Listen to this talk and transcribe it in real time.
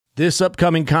This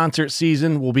upcoming concert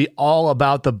season will be all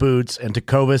about the boots, and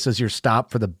Tecovas is your stop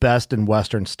for the best in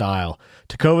Western style.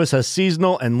 Tecovas has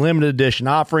seasonal and limited edition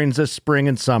offerings this spring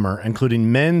and summer,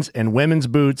 including men's and women's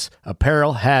boots,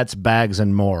 apparel, hats, bags,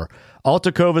 and more. All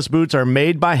Tecovas boots are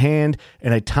made by hand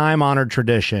in a time-honored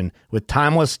tradition with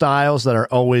timeless styles that are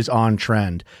always on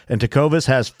trend. And Tecovas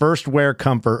has first wear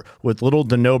comfort with little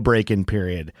to no break-in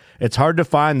period. It's hard to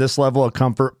find this level of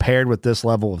comfort paired with this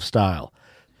level of style.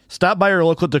 Stop by your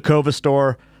local Tecovas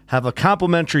store, have a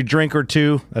complimentary drink or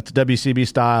two, that's WCB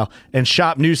style, and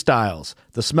shop new styles.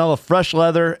 The smell of fresh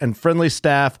leather and friendly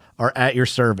staff are at your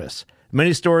service.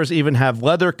 Many stores even have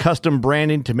leather custom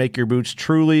branding to make your boots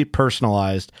truly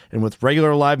personalized. And with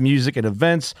regular live music and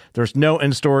events, there's no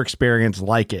in-store experience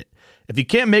like it. If you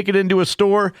can't make it into a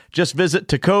store, just visit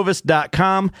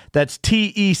tecovas.com. That's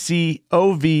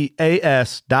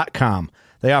TECOVAS.com.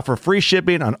 They offer free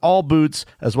shipping on all boots,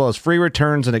 as well as free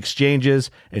returns and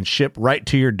exchanges, and ship right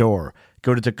to your door.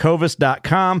 Go to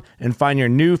tecovas.com and find your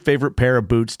new favorite pair of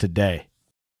boots today.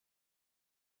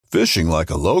 Fishing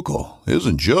like a local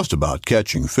isn't just about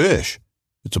catching fish.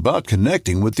 It's about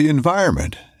connecting with the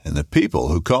environment and the people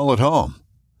who call it home.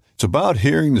 It's about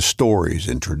hearing the stories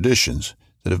and traditions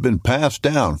that have been passed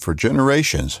down for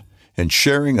generations and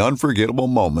sharing unforgettable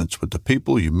moments with the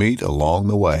people you meet along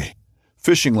the way.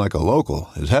 Fishing like a local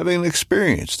is having an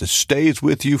experience that stays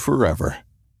with you forever.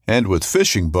 And with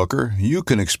Fishing Booker, you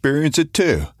can experience it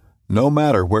too, no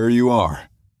matter where you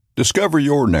are. Discover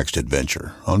your next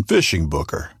adventure on Fishing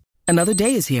Booker. Another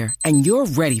day is here, and you're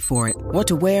ready for it. What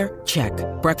to wear? Check.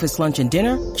 Breakfast, lunch, and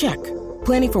dinner? Check.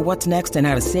 Planning for what's next and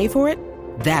how to save for it?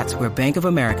 That's where Bank of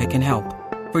America can help.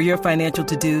 For your financial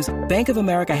to-dos, Bank of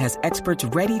America has experts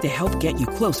ready to help get you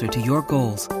closer to your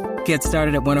goals. Get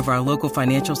started at one of our local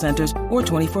financial centers or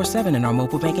 24/7 in our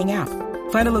mobile banking app.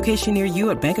 Find a location near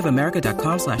you at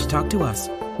bankofamerica.com/talktous.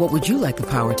 What would you like the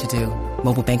power to do?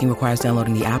 Mobile banking requires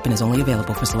downloading the app and is only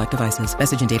available for select devices.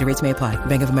 Message and data rates may apply.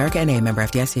 Bank of America N.A., member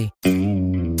FDIC.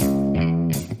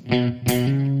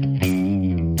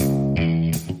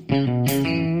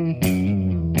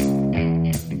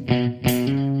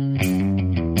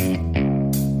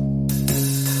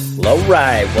 All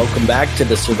right, welcome back to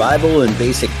the Survival and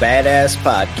Basic Badass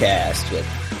podcast with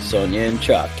Sonia and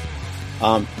Chuck.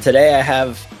 Today I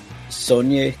have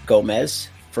Sonia Gomez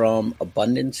from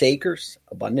Abundant Acres.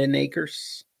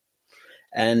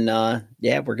 And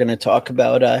we're going to talk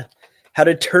about how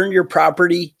to turn your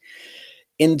property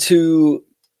into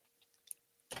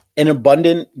an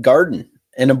abundant garden,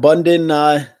 an abundant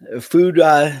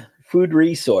food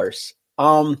resource.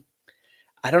 I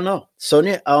don't know,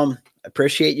 Sonia.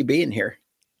 Appreciate you being here.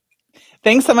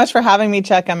 Thanks so much for having me,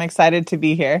 Chuck. I'm excited to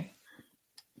be here.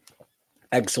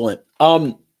 Excellent.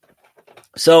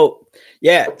 So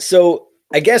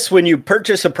I guess when you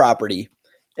purchase a property,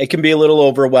 it can be a little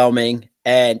overwhelming.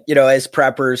 And, as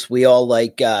preppers, we all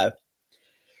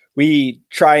we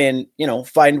try and,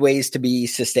 find ways to be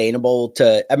sustainable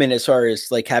as far as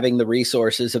like having the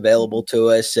resources available to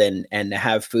us and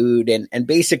have food and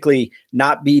basically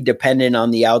not be dependent on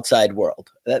the outside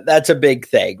world. That's a big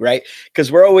thing, right?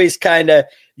 Because we're always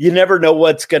you never know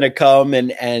what's going to come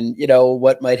and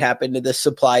what might happen to the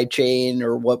supply chain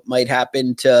or what might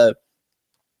happen to,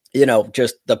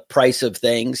 just the price of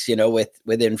things,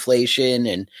 with inflation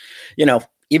and,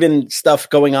 even stuff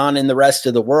going on in the rest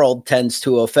of the world tends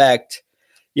to affect,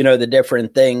 the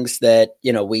different things that,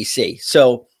 we see.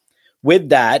 So with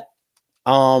that,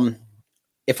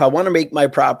 if I want to make my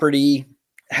property,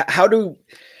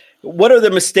 what are the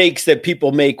mistakes that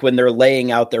people make when they're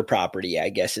laying out their property, I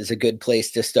guess is a good place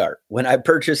to start. When I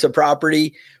purchase a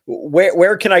property,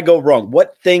 where can I go wrong?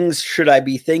 What things should I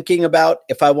be thinking about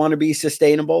if I want to be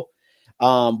sustainable?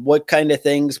 What kind of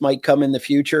things might come in the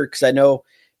future? Because I know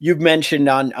you've mentioned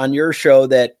on your show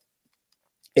that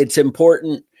it's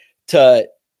important to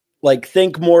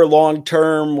think more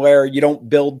long-term where you don't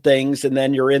build things and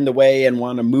then you're in the way and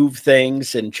want to move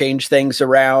things and change things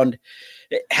around.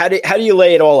 How do you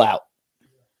lay it all out?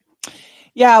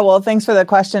 Yeah, well, thanks for the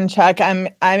question, Chuck. I'm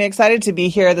excited to be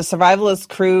here. The Survivalist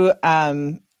crew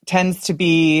tends to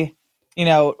be,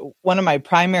 one of my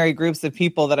primary groups of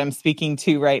people that I'm speaking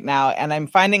to right now. And I'm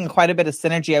finding quite a bit of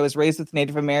synergy. I was raised with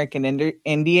Native American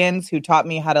Indians who taught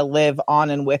me how to live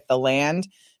on and with the land.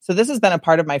 So this has been a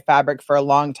part of my fabric for a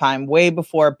long time, way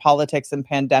before politics and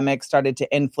pandemics started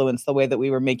to influence the way that we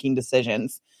were making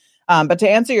decisions. But to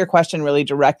answer your question really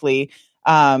directly,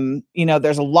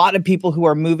 There's a lot of people who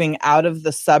are moving out of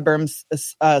the suburbs,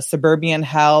 suburban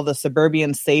hell, the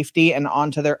suburban safety, and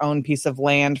onto their own piece of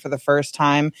land for the first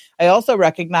time. I also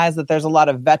recognize that there's a lot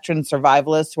of veteran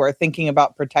survivalists who are thinking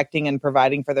about protecting and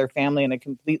providing for their family in a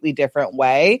completely different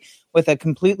way, with a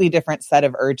completely different set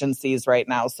of urgencies right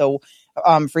now. So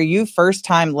for you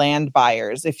first-time land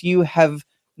buyers, if you have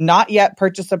not yet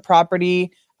purchased a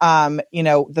property,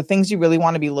 the things you really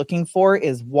want to be looking for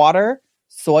is water,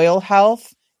 soil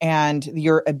health, and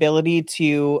your ability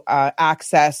to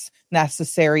access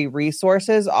necessary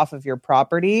resources off of your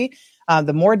property.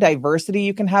 The more diversity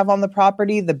you can have on the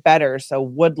property, the better. So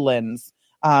woodlands,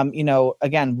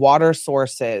 again, water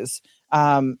sources,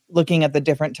 looking at the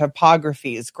different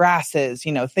topographies, grasses,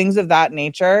 things of that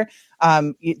nature.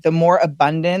 The more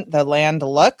abundant the land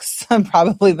looks,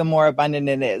 probably the more abundant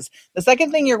it is. The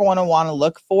second thing you're going to want to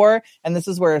look for, and this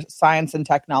is where science and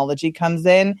technology comes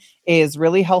in, is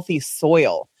really healthy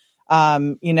soil.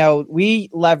 We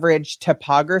leverage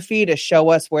topography to show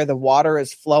us where the water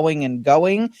is flowing and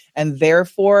going, and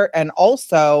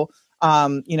also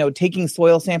taking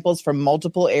soil samples from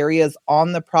multiple areas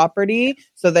on the property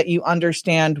so that you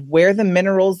understand where the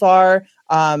minerals are,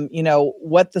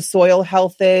 what the soil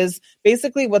health is,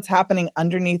 basically what's happening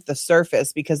underneath the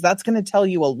surface, because that's going to tell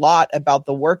you a lot about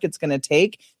the work it's going to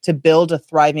take to build a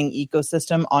thriving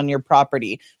ecosystem on your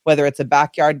property, whether it's a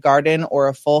backyard garden or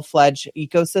a full-fledged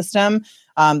ecosystem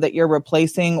that you're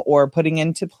replacing or putting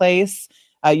into place.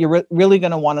 You're really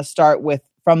going to want to start with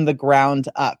from the ground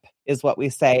up, is what we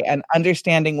say, and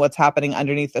understanding what's happening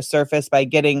underneath the surface by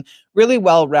getting really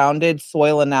well-rounded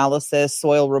soil analysis,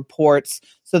 soil reports,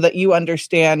 so that you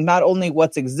understand not only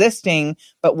what's existing,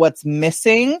 but what's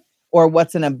missing or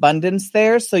what's in abundance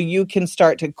there, so you can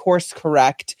start to course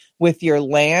correct with your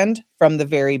land from the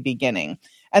very beginning.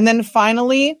 And then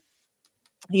finally,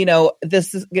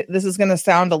 this is going to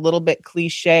sound a little bit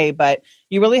cliche, but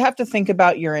you really have to think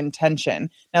about your intention.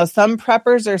 Now, some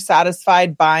preppers are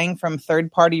satisfied buying from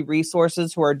third-party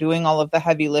resources who are doing all of the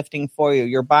heavy lifting for you.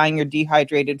 You're buying your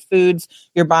dehydrated foods,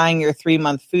 you're buying your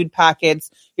 3-month food packets,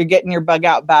 you're getting your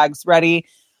bug-out bags ready.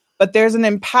 But there's an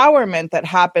empowerment that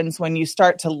happens when you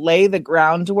start to lay the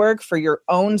groundwork for your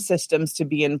own systems to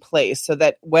be in place, so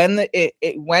that when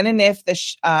and if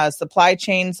the supply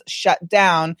chains shut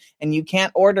down and you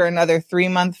can't order another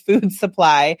 3-month food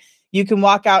supply, you can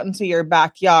walk out into your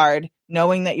backyard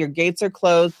knowing that your gates are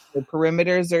closed, the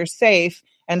perimeters are safe,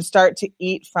 and start to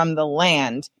eat from the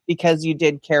land because you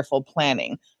did careful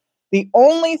planning. The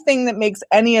only thing that makes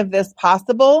any of this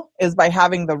possible is by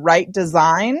having the right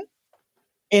design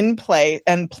in play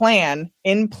and plan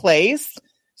in place,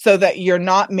 so that you're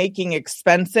not making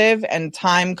expensive and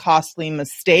time costly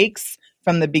mistakes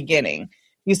from the beginning.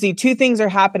 You see, 2 things are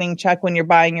happening, Chuck, when you're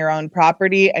buying your own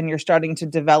property and you're starting to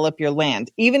develop your land.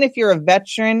 Even if you're a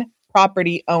veteran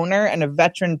property owner and a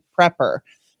veteran prepper,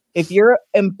 if you're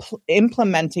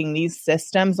implementing these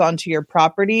systems onto your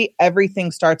property,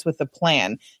 everything starts with a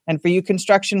plan. And for you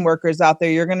construction workers out there,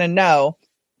 you're going to know,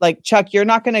 like, Chuck, you're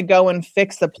not going to go and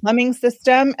fix the plumbing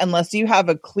system unless you have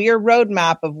a clear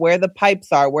roadmap of where the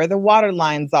pipes are, where the water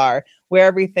lines are, where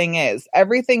everything is.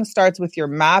 Everything starts with your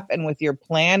map and with your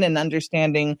plan and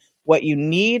understanding what you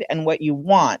need and what you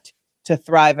want to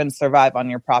thrive and survive on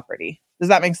your property. Does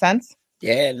that make sense?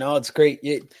 Yeah, no, it's great.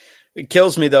 It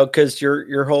kills me though, because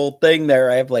your whole thing there,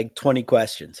 I have like 20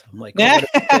 questions. I'm like,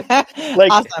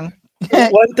 like, awesome.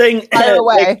 One thing, fire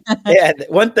away.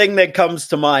 One thing that comes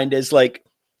to mind is like,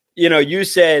 you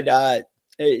said,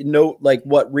 like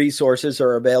what resources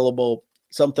are available,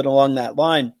 something along that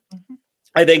line. Mm-hmm.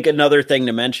 I think another thing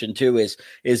to mention too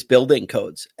is building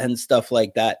codes and stuff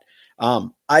like that.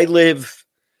 I live,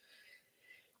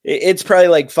 it's probably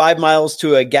like 5 miles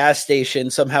to a gas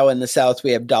station. Somehow in the South,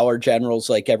 we have Dollar Generals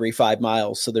like every 5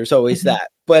 miles. So there's always that.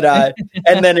 But,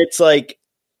 and then it's like,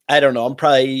 I don't know, I'm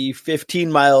probably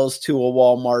 15 miles to a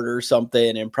Walmart or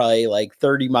something, and probably like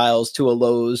 30 miles to a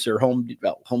Lowe's or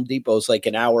Home Depot's like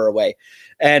an hour away.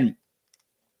 And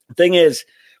the thing is,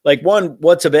 like, one,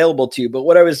 what's available to you, but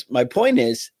my point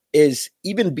is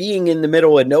even being in the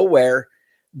middle of nowhere,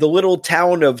 the little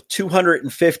town of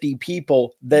 250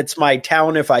 people, that's my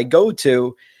town if I go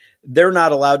to, they're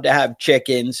not allowed to have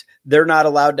chickens. They're not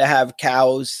allowed to have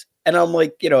cows. And I'm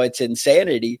like, it's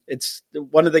insanity. It's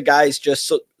one of the guys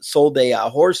just sold a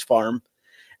horse farm,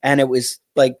 and it was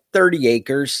like 30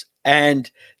 acres. And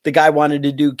the guy wanted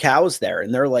to do cows there.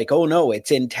 And they're like, oh no,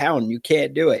 it's in town. You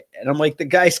can't do it. And I'm like, the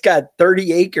guy's got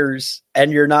 30 acres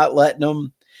and you're not letting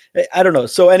him. I don't know.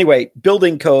 So anyway,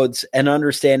 building codes and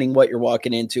understanding what you're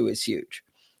walking into is huge.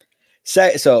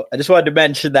 So I just wanted to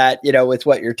mention that, with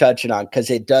what you're touching on,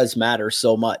 because it does matter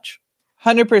so much.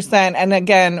 100%. And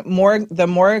again, the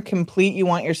more complete you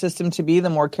want your system to be, the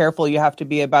more careful you have to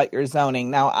be about your zoning.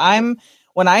 Now,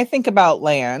 when I think about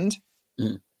land,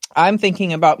 I'm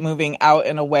thinking about moving out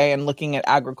and away and looking at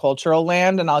agricultural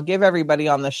land. And I'll give everybody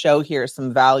on the show here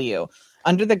some value.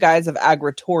 Under the guise of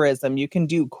agritourism, you can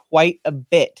do quite a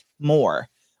bit more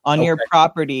on your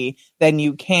property than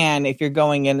you can if you're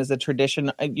going in as a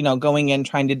tradition, going in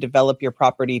trying to develop your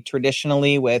property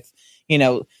traditionally with,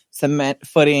 cement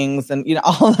footings and,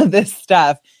 all of this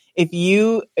stuff. If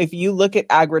you look at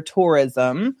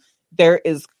agritourism, there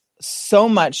is so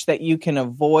much that you can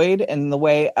avoid in the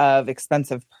way of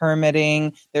expensive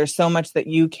permitting. There's so much that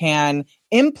you can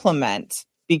implement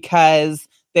because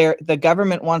the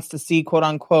government wants to see, quote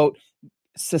unquote,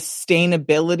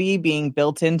 sustainability being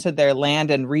built into their land,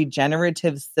 and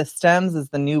regenerative systems is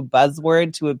the new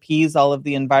buzzword to appease all of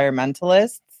the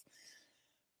environmentalists.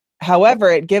 However,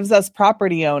 it gives us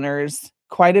property owners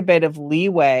quite a bit of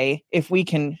leeway if we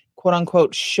can, quote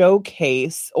unquote,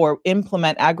 showcase or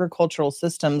implement agricultural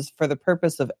systems for the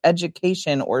purpose of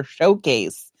education or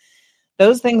showcase.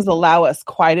 Those things allow us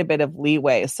quite a bit of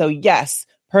leeway. So yes,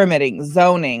 permitting,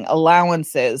 zoning,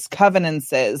 allowances,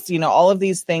 covenances, all of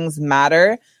these things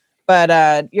matter.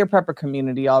 But your prepper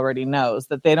community already knows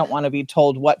that they don't want to be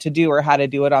told what to do or how to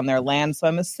do it on their land. So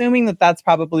I'm assuming that that's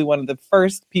probably one of the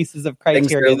first pieces of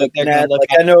criteria that they're going to look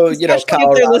at. I know,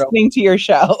 Colorado, if they're listening to your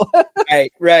show.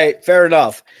 Right. Fair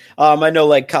enough. I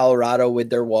know Colorado with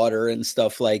their water and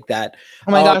stuff like that.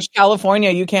 Oh my gosh, California,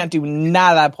 you can't do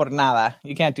nada por nada.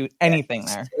 You can't do anything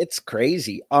there. It's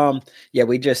crazy.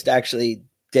 We just actually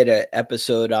did an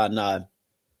episode on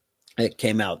it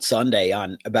came out Sunday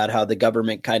on about how the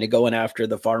government kind of going after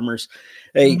the farmers.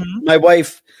 Hey, my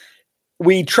wife,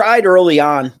 we tried early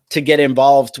on to get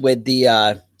involved with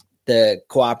the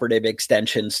cooperative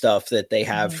extension stuff that they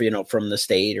have, from the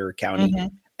state or county.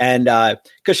 And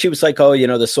because she was like,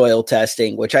 the soil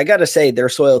testing, which I got to say their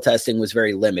soil testing was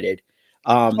very limited.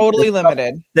 Totally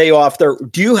limited. They offer.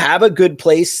 Do you have a good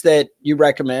place that you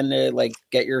recommend to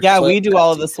get your? Yeah, we do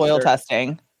all of the soil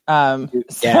testing. Not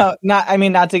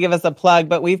to give us a plug,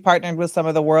 but we've partnered with some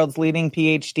of the world's leading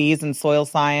PhDs in soil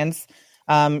science.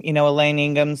 Elaine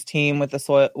Ingham's team with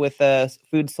the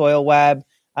Food Soil Web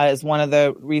is one of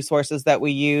the resources that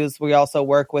we use. We also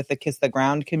work with the Kiss the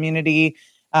Ground community.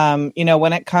 When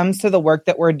it comes to the work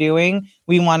that we're doing,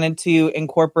 we wanted to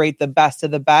incorporate the best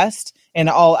of the best in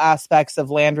all aspects of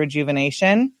land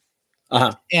rejuvenation.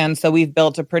 And so we've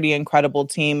built a pretty incredible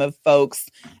team of folks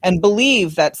and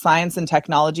believe that science and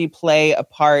technology play a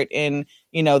part in,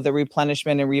 the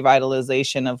replenishment and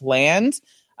revitalization of land.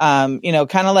 Kind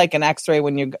of like an x-ray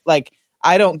when you're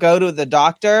I don't go to the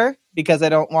doctor because I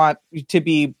don't want to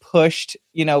be pushed,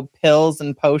 pills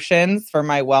and potions for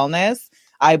my wellness.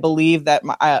 I believe that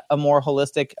a more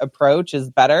holistic approach is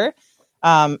better.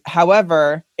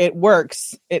 However, it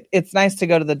works. It's nice to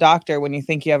go to the doctor when you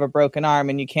think you have a broken arm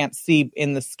and you can't see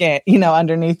in the skin,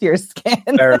 underneath your skin.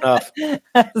 Fair enough.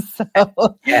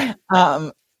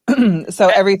 So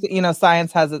everything,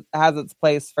 science has its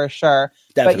place for sure.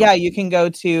 Definitely. But yeah, you can go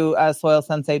to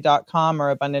soilsensei.com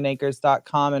or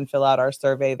abundantacres.com and fill out our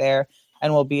survey there.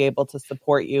 And we'll be able to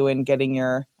support you in getting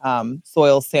your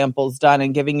soil samples done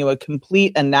and giving you a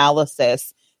complete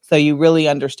analysis so you really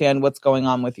understand what's going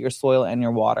on with your soil and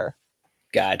your water.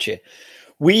 Gotcha.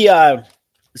 We,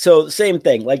 so same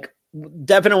thing,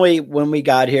 definitely when we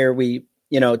got here, we,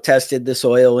 tested the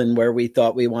soil and where we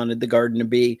thought we wanted the garden to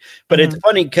be. But it's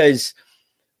funny because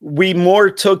we more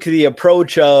took the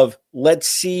approach of let's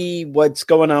see what's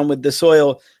going on with the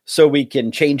soil so we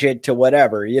can change it to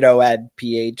whatever, add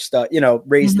pH stuff,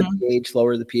 raise the pH,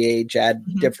 lower the pH, add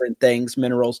different things,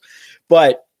 minerals.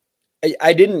 But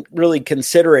I didn't really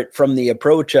consider it from the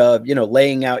approach of,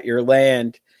 laying out your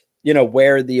land,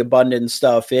 where the abundant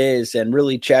stuff is and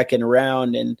really checking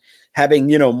around and having,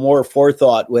 more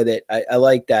forethought with it. I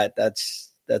like that.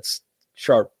 That's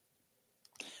sharp.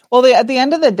 Well, at the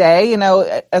end of the day,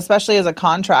 especially as a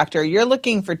contractor, you're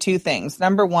looking for two things.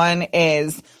 Number one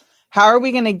is how are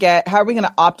we going to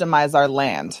optimize our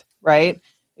land, right?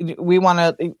 We want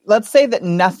to, let's say that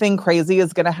nothing crazy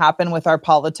is going to happen with our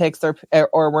politics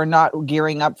or we're not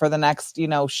gearing up for the next,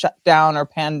 shutdown or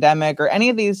pandemic or any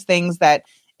of these things that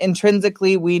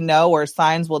intrinsically we know or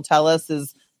signs will tell us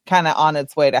is kind of on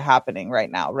its way to happening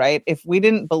right now, right? If we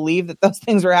didn't believe that those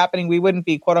things were happening, we wouldn't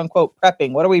be quote unquote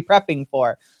prepping. What are we prepping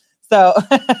for? So,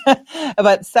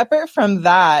 but separate from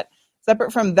that,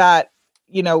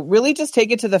 really just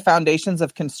take it to the foundations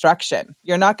of construction.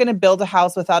 You're not going to build a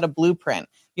house without a blueprint.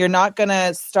 You're not going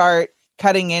to start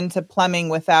cutting into plumbing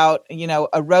without, a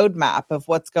roadmap of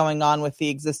what's going on with the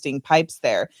existing pipes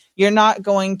there. You're not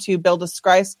going to build a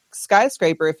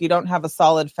skyscraper if you don't have a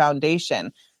solid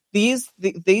foundation. These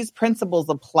principles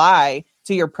apply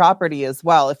to your property as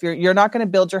well. If you're not going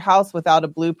to build your house without a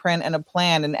blueprint and a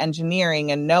plan and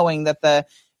engineering and knowing that the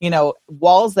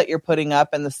walls that you're putting up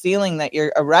and the ceiling that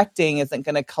you're erecting isn't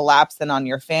going to collapse in on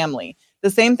your family.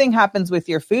 The same thing happens with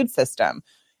your food system.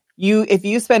 If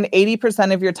you spend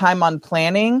 80% of your time on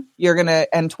planning,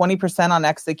 and 20% on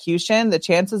execution, the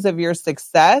chances of your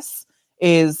success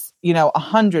is,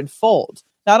 100-fold.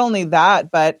 Not only that,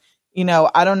 but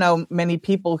I don't know many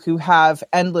people who have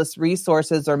endless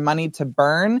resources or money to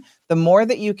burn. The more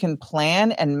that you can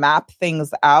plan and map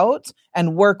things out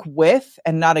and work with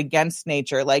and not against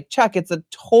nature. Like Chuck, it's a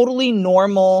totally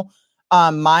normal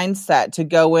mindset to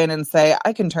go in and say,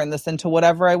 I can turn this into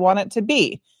whatever I want it to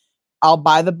be. I'll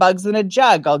buy the bugs in a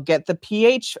jug. I'll get the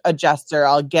pH adjuster.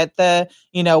 I'll get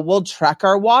we'll track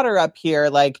our water up here.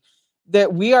 Like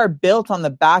that, we are built on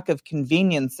the back of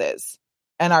conveniences.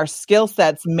 And our skill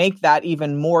sets make that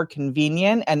even more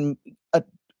convenient and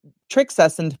tricks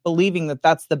us into believing that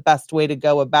that's the best way to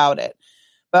go about it.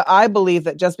 But I believe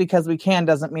that just because we can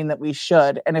doesn't mean that we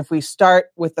should. And if we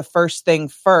start with the first thing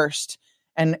first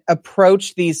and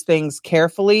approach these things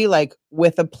carefully, like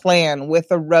with a plan,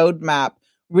 with a roadmap,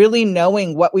 really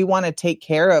knowing what we want to take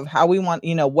care of, how we want,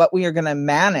 what we are going to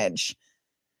manage,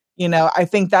 I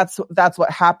think that's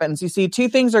what happens. You see, two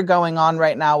things are going on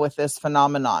right now with this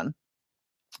phenomenon.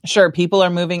 Sure, people are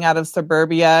moving out of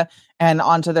suburbia and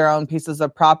onto their own pieces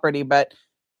of property. But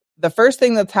the first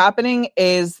thing that's happening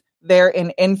is they're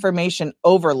in information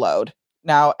overload.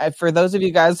 Now, for those of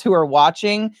you guys who are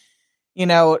watching,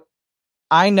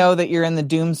 I know that you're in the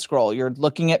doom scroll. You're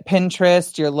looking at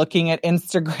Pinterest, you're looking at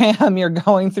Instagram, you're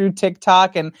going through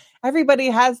TikTok, and everybody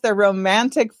has their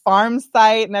romantic farm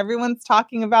site and everyone's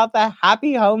talking about the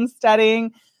happy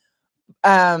homesteading.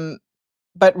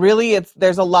 But really,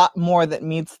 there's a lot more that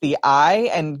meets the eye,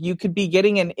 and you could be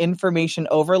getting an information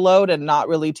overload and not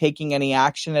really taking any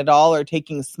action at all, or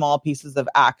taking small pieces of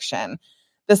action.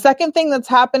 The second thing that's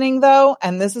happening, though,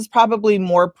 and this is probably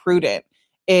more prudent,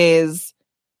 is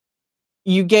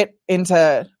you get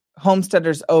into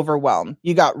homesteaders overwhelm.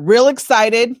 You got real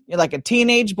excited. You're like a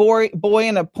teenage boy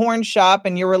in a porn shop,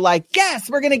 and you were like, yes,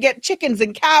 we're going to get chickens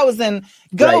and cows and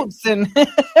goats. Right.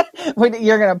 And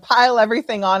you're going to pile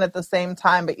everything on at the same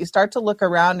time. But you start to look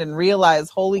around and realize,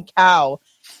 holy cow,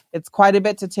 it's quite a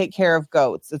bit to take care of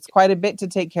goats. It's quite a bit to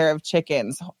take care of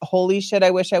chickens. Holy shit, I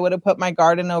wish I would have put my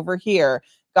garden over here.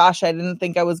 Gosh, I didn't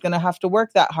think I was going to have to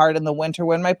work that hard in the winter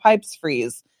when my pipes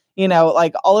freeze.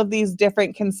 Like all of these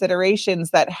different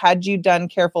considerations that had you done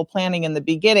careful planning in the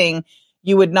beginning,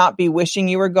 you would not be wishing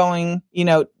you were going,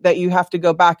 that you have to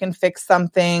go back and fix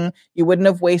something. You wouldn't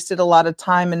have wasted a lot of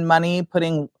time and money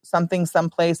putting something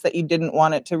someplace that you didn't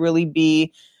want it to really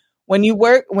be. When you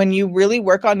really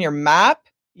work on your map,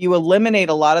 you eliminate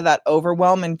a lot of that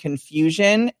overwhelm and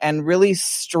confusion and really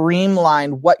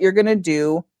streamline what you're going to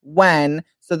do when,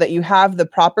 so that you have the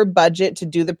proper budget to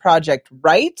do the project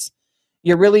right.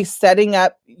 You're really setting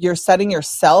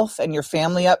yourself and your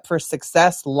family up for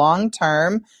success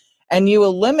long-term, and you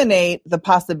eliminate the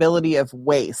possibility of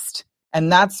waste.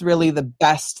 And that's really the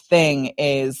best thing,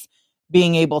 is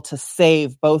being able to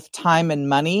save both time and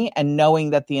money, and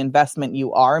knowing that the investment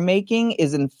you are making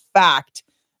is in fact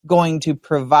going to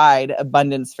provide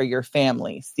abundance for your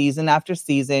family, season after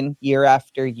season, year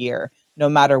after year, no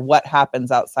matter what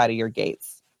happens outside of your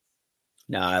gates.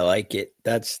 No, I like it.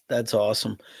 That's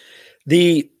awesome.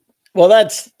 That's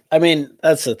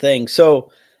the thing.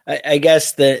 So I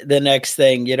guess the next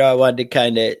thing, I wanted to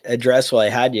kind of address while I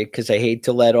had you, because I hate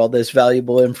to let all this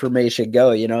valuable information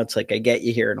go. It's like I get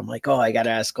you here and I'm like, oh, I got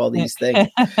to ask all these things.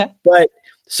 But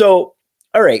so,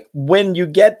 all right, when you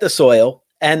get the soil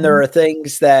and there are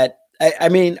things that,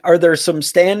 are there some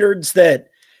standards that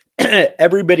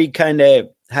everybody kind of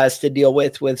has to deal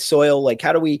with soil? Like,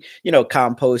 how do we,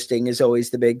 composting is always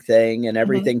the big thing, and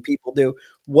everything people do.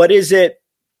 What is it?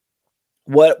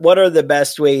 What are the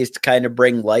best ways to kind of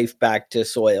bring life back to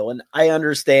soil? And I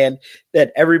understand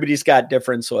that everybody's got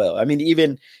different soil.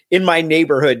 Even in my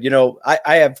neighborhood,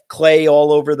 I have clay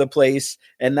all over the place,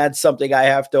 and that's something I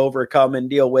have to overcome and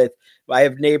deal with. I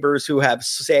have neighbors who have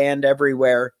sand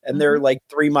everywhere, and they're like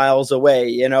 3 miles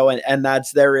away, and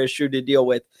that's their issue to deal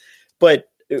with. But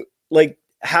like,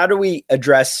 how do we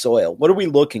address soil? What are we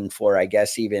looking for, I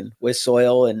guess, even with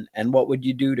soil, and what would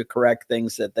you do to correct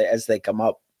things as they come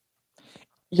up?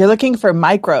 You're looking for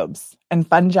microbes and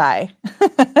fungi.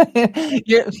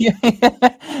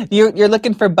 You're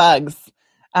looking for bugs.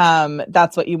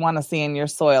 that's what you want to see in your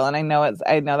soil. And I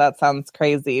know that sounds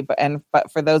crazy, but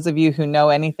for those of you who know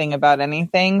anything about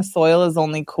anything, soil is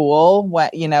only cool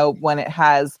when it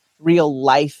has real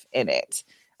life in it.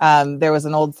 There was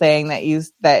an old saying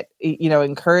that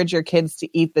encourage your kids to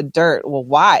eat the dirt. Well,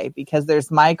 why? Because there's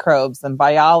microbes and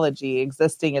biology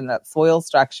existing in that soil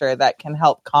structure that can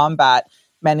help combat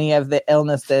many of the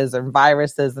illnesses and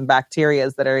viruses and bacteria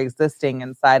that are existing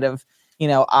inside of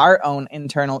our own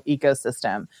internal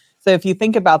ecosystem. So if you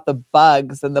think about the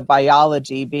bugs and the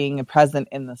biology being present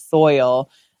in the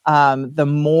soil, the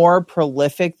more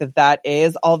prolific that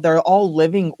is, they're all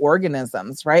living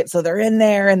organisms, right? So they're in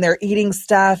there and they're eating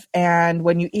stuff. And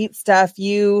when you eat stuff,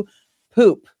 you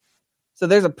poop. So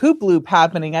there's a poop loop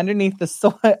happening underneath the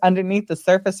soil, underneath the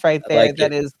surface right there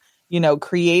that is,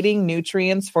 creating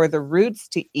nutrients for the roots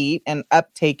to eat and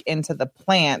uptake into the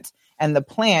plant. And the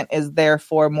plant is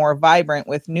therefore more vibrant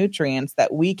with nutrients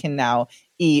that we can now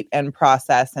eat and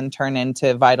process and turn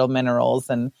into vital minerals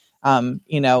and,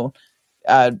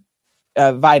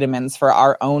 vitamins for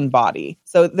our own body.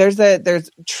 So there's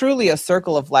truly a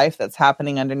circle of life that's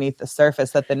happening underneath the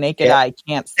surface that the naked eye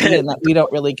can't see and that we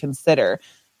don't really consider.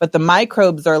 But the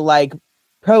microbes are like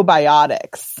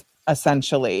probiotics,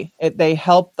 essentially. They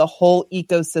help the whole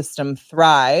ecosystem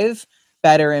thrive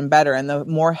better and better. And the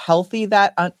more healthy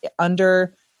that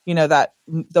the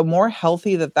more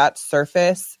healthy that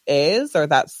surface is or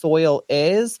that soil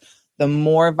is, the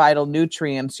more vital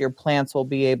nutrients your plants will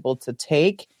be able to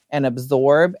take and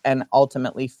absorb and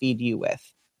ultimately feed you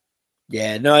with.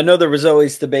 Yeah, no, I know there was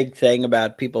always the big thing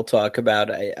about people talk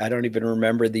about, I don't even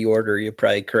remember the order, you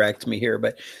probably correct me here,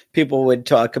 but people would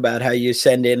talk about how you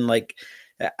send in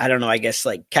I don't know, I guess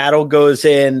cattle goes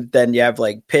in, then you have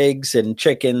pigs and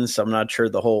chickens. I'm not sure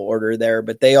the whole order there,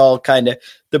 but they all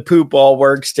the poop all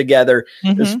works together.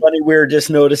 Mm-hmm. It's funny, we were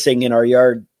just noticing in our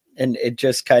yard, and it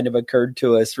just kind of occurred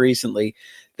to us recently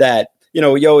that,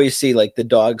 you always see the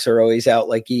dogs are always out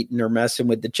eating or messing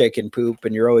with the chicken poop,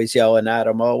 and you're always yelling at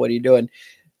them, oh, what are you doing?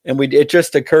 And it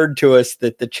just occurred to us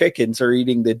that the chickens are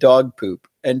eating the dog poop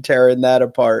and tearing that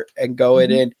apart and going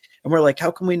mm-hmm. in. And we're like,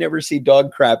 how come we never see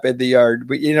dog crap in the yard?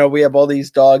 But, we have all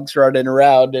these dogs running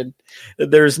around and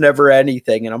there's never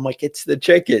anything. And I'm like, it's the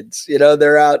chickens,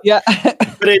 they're out. Yeah.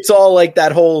 But it's all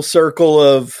that whole circle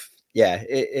of,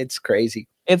 it's crazy.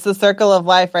 It's the circle of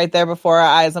life right there before our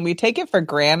eyes. And we take it for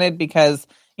granted because,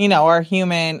 our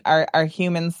human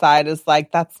side is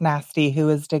that's nasty. Who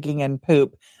is digging in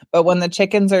poop? But when the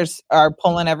chickens are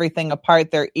pulling everything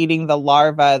apart, they're eating the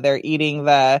larva, they're eating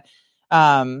the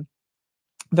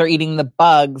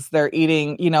bugs, they're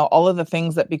eating, all of the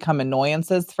things that become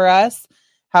annoyances for us.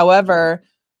 However,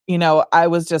 I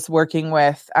was just working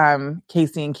with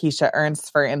Casey and Keisha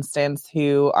Ernst, for instance,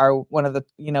 who are one of the,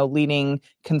 leading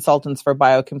consultants for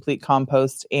BioComplete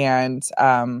Compost and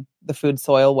the Food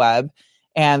Soil Web.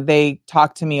 And they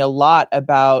talked to me a lot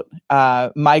about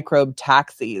microbe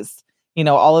taxis,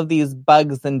 all of these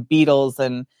bugs and beetles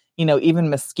and even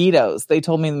mosquitoes. They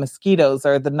told me the mosquitoes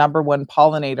are the number one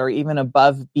pollinator, even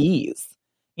above bees,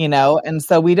 and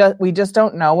so we just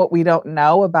don't know what we don't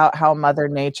know about how Mother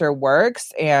Nature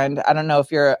works. And I don't know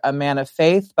if you're a man of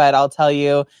faith, but I'll tell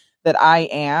you that I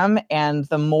am. And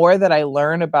the more that I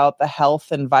learn about the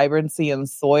health and vibrancy in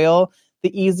soil,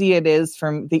 the easier it is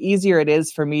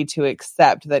for me to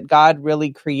accept that God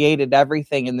really created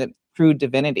everything in the true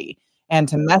divinity. And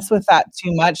to mess with that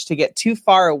too much, to get too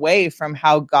far away from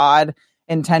how God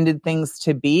intended things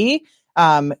to be,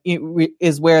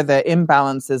 is where the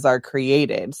imbalances are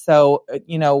created. So,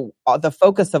 the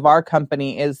focus of our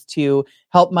company is to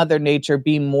help Mother Nature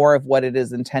be more of what it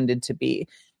is intended to be.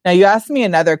 Now, you asked me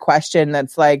another question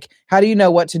that's how do you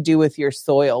know what to do with your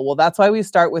soil? Well, that's why we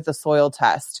start with a soil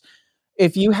test.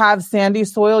 If you have sandy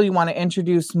soil, you want to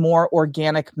introduce more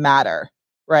organic matter,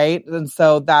 right? And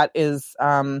so that is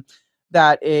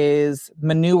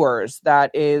manures,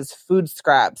 that is food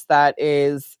scraps, that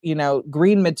is,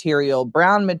 green material,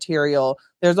 brown material.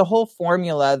 There's a whole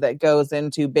formula that goes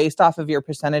into based off of your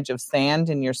percentage of sand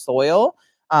in your soil.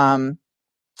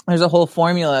 There's a whole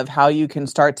formula of how you can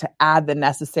start to add the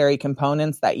necessary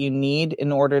components that you need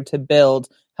in order to build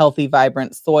healthy,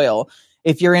 vibrant soil.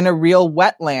 If you're in a real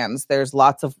wetlands, there's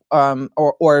lots of,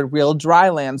 or real dry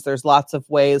lands, there's lots of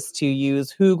ways to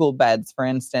use hugel beds, for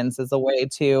instance, as a way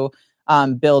to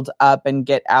build up and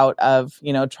get out of,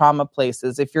 trauma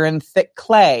places. If you're in thick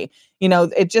clay,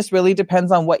 it just really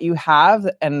depends on what you have.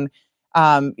 And,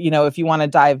 if you want to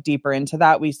dive deeper into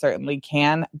that, we certainly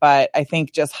can. But I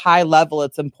think just high level,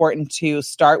 it's important to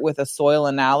start with a soil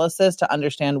analysis to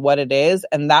understand what it is.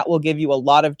 And that will give you a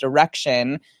lot of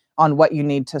direction on what you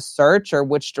need to search or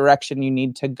which direction you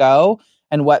need to go.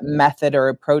 and what method or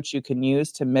approach you can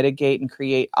use to mitigate and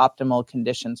create optimal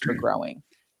conditions for growing.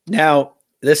 Now,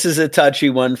 this is a touchy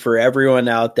one for everyone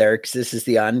out there because this is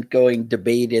the ongoing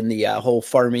debate in the whole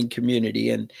farming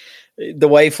community. And the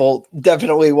wife will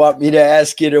definitely want me to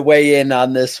ask you to weigh in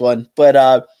on this one.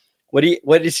 But what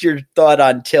is your thought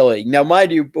on tilling? Now,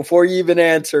 mind you, before you even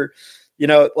answer,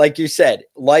 like you said,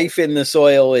 life in the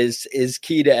soil is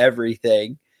key to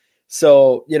everything.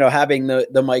 So, having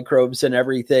the microbes and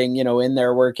everything, in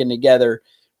there working together,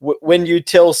 when you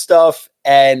till stuff,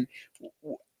 and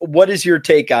what is your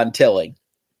take on tilling?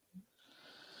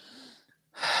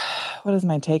 What is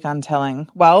my take on tilling?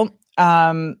 Well,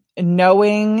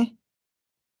 knowing,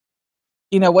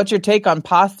 what's your take on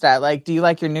pasta? Like, do you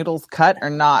like your noodles cut or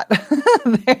not?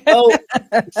 So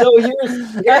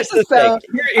here's the thing.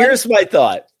 Here's my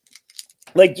thought.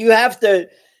 Like, you have to,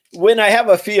 when I have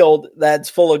a field that's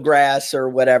full of grass or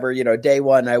whatever, day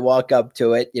one, I walk up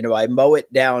to it, I mow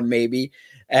it down maybe.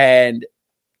 And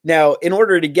now in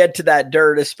order to get to that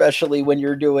dirt, especially when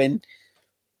you're doing,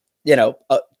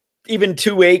 even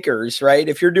 2 acres, right?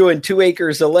 If you're doing 2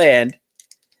 acres of land,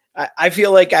 I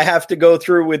feel like I have to go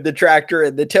through with the tractor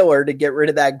and the tiller to get rid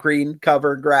of that green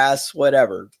cover, grass,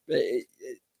 whatever.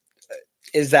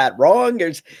 Is that wrong?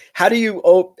 How do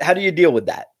you deal with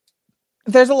that?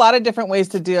 There's a lot of different ways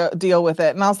to deal with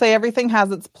it. And I'll say everything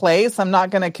has its place. I'm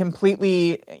not going to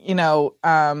completely,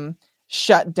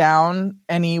 shut down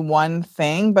any one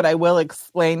thing, but I will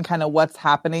explain kind of what's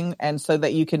happening, and so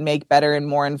that you can make better and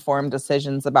more informed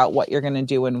decisions about what you're going to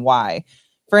do and why.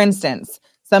 For instance,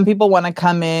 some people want to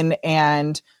come in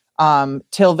and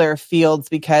till their fields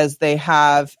because they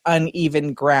have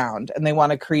uneven ground and they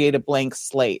want to create a blank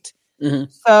slate.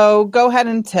 Mm-hmm. So go ahead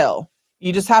and till.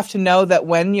 You just have to know that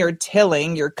when you're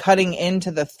tilling, you're cutting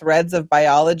into the threads of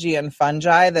biology and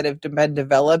fungi that have been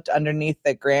developed underneath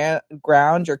the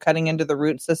ground. You're cutting into the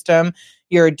root system.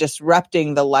 You're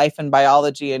disrupting the life and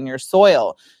biology in your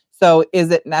soil. So is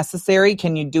it necessary?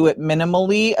 Can you do it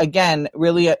minimally? Again,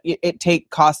 really, it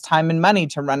costs time and money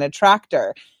to run a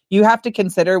tractor. You have to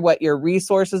consider what your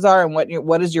resources are and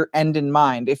what is your end in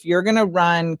mind. If you're going to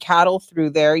run cattle through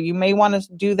there, you may want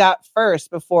to do that first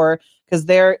because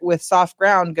they're, with soft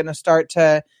ground, going to start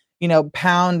to,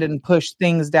 pound and push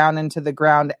things down into the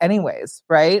ground anyways,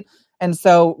 right? And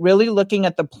so really looking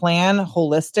at the plan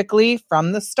holistically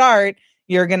from the start,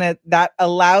 that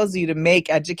allows you to make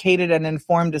educated and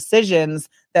informed decisions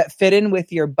that fit in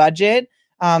with your budget,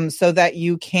 so that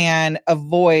you can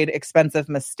avoid expensive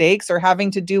mistakes or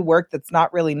having to do work that's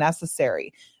not really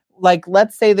necessary. Like,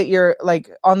 let's say that you're like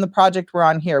on the project we're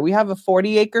on here, we have a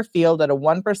 40-acre field at a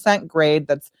 1% grade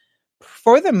that's,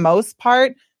 for the most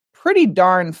part, pretty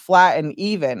darn flat and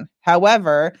even.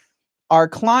 However, our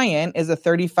client is a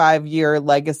 35-year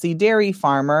legacy dairy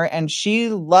farmer, and she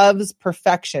loves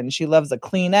perfection. She loves a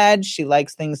clean edge. She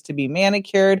likes things to be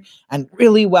manicured and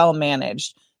really well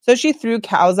managed. So she threw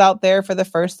cows out there for the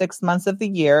first 6 months of the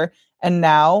year. And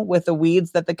now, with the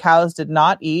weeds that the cows did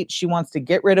not eat, she wants to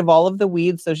get rid of all of the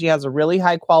weeds so she has a really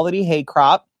high quality hay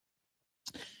crop.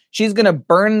 She's going to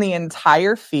burn the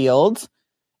entire field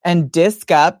and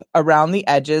disc up around the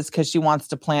edges because she wants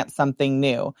to plant something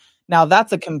new. Now,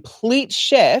 that's a complete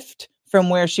shift from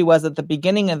where she was at the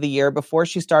beginning of the year before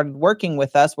she started working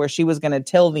with us, where she was going to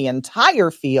till the entire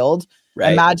field.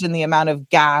 Right. Imagine the amount of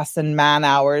gas and man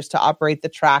hours to operate the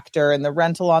tractor and the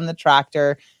rental on the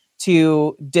tractor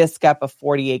to disc up a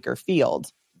 40-acre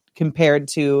field compared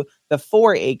to the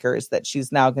 4 acres that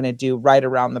she's now going to do right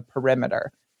around the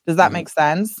perimeter. Does that make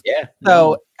sense? Yeah.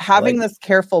 So having this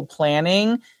careful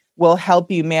planning will help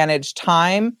you manage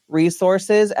time,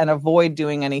 resources, and avoid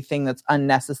doing anything that's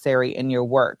unnecessary in your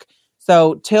work.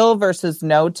 So till versus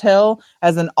no-till,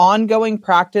 as an ongoing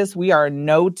practice, we are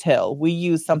no-till. We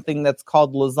use something that's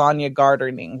called lasagna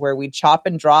gardening, where we chop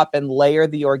and drop and layer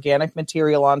the organic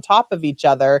material on top of each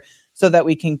other so that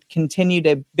we can continue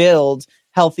to build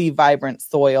healthy, vibrant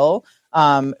soil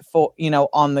on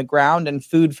the ground and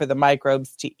food for the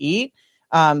microbes to eat.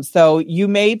 So you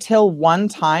may till one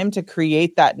time to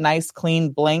create that nice,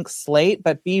 clean, blank slate,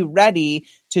 but be ready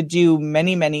to do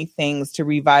many, many things to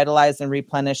revitalize and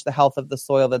replenish the health of the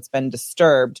soil that's been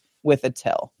disturbed with a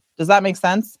till. Does that make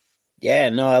sense? Yeah,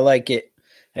 no, I like it.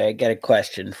 I got a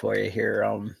question for you here.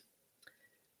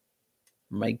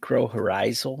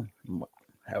 Mycorrhizal.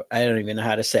 I don't even know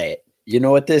how to say it. You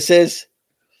know what this is?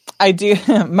 I do.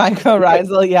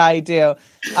 Mycorrhizal. Yeah, I do.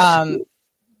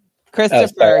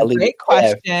 Christopher, great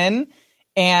question.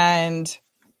 And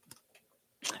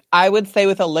I would say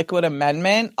with a liquid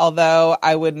amendment, although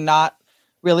I would not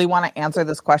really want to answer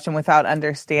this question without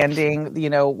understanding,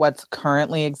 what's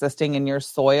currently existing in your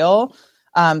soil.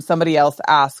 somebody else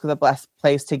asked the best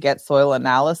place to get soil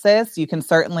analysis. You can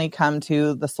certainly come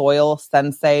to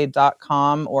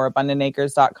thesoilsensei.com or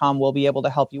abundantacres.com. We'll be able to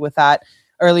help you with that.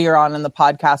 Earlier on in the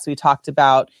podcast, we talked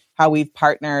about how we've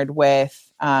partnered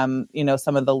with,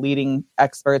 some of the leading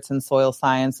experts in soil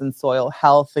science and soil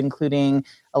health, including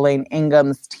Elaine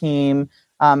Ingham's team,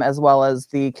 as well as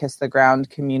the Kiss the Ground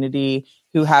community,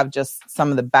 who have just some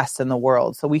of the best in the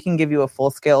world. So we can give you a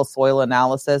full-scale soil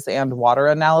analysis and water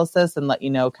analysis and let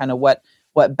you know kind of what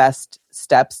best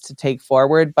steps to take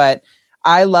forward. But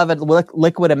I love a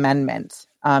liquid amendment.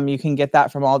 You can get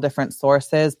that from all different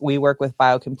sources. We work with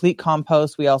BioComplete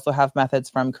compost. We also have methods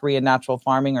from Korean natural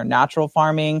farming or natural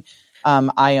farming,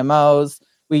 IMOs.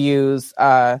 We use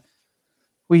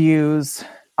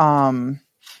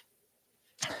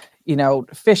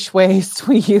fish waste.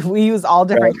 We use all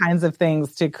different kinds of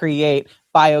things to create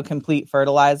BioComplete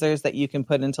fertilizers that you can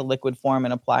put into liquid form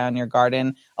and apply on your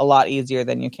garden a lot easier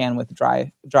than you can with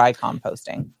dry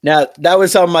composting. Now, that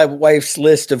was on my wife's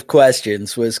list of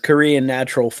questions, was Korean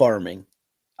natural farming.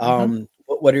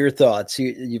 What are your thoughts?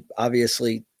 You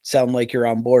obviously sound like you're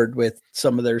on board with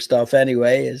some of their stuff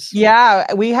anyway.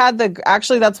 Yeah, we had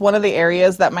that's one of the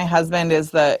areas that my husband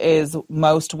is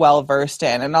most well versed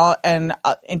in, and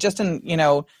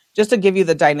just to give you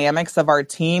the dynamics of our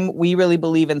team, we really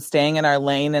believe in staying in our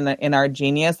lane and in our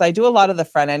genius. I do a lot of the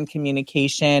front end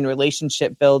communication,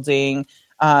 relationship building,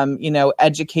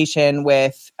 education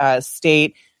with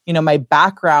state. My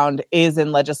background is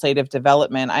in legislative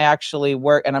development. I actually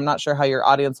work, and I'm not sure how your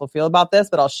audience will feel about this,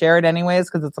 but I'll share it anyways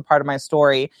because it's a part of my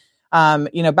story.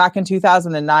 Back in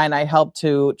 2009, I helped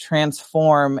to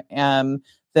transform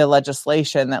the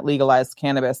legislation that legalized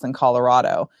cannabis in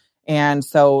Colorado. And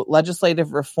so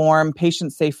legislative reform,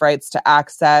 patient-safe rights to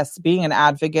access, being an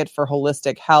advocate for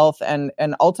holistic health, and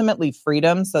ultimately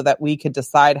freedom so that we could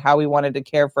decide how we wanted to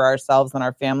care for ourselves and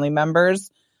our family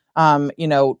members.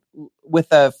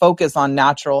 With a focus on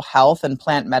natural health and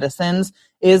plant medicines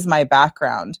is my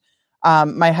background.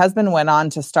 My husband went on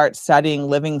to start studying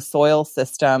living soil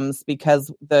systems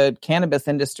because the cannabis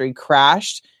industry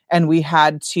crashed and we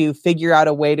had to figure out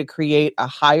a way to create a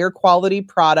higher quality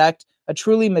product, a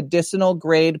truly medicinal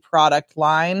grade product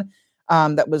line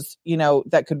that was,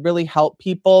 that could really help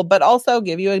people, but also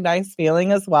give you a nice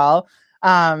feeling as well.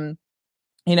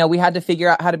 We had to figure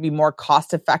out how to be more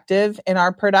cost effective in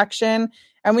our production.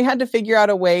 And we had to figure out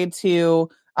a way to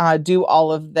do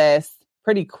all of this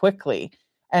pretty quickly.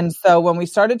 And so when we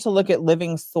started to look at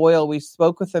living soil, we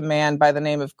spoke with a man by the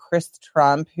name of Chris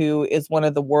Trump, who is one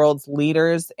of the world's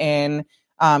leaders in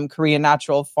Korean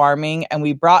natural farming. And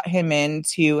we brought him in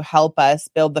to help us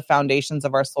build the foundations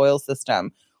of our soil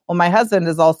system. Well, my husband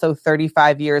is also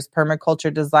 35 years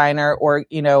permaculture designer, or,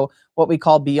 what we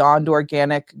call beyond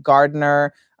organic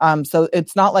gardener. So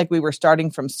it's not like we were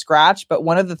starting from scratch, but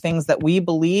one of the things that we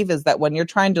believe is that when you're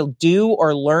trying to do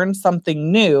or learn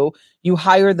something new, you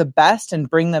hire the best and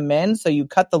bring them in. So you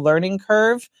cut the learning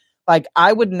curve. Like,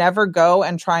 I would never go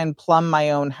and try and plumb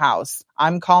my own house.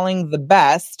 I'm calling the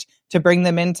best to bring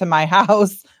them into my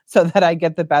house so that I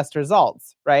get the best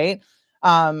results, right?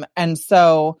 And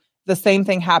so the same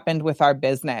thing happened with our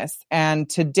business. And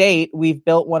to date, we've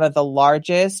built one of the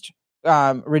largest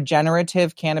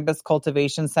regenerative cannabis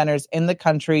cultivation centers in the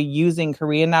country using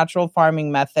Korean natural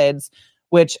farming methods,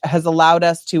 which has allowed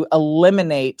us to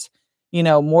eliminate,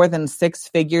 more than 6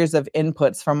 figures of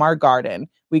inputs from our garden.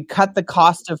 We cut the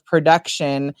cost of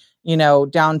production,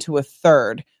 down to a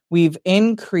third. We've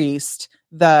increased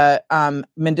the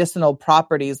medicinal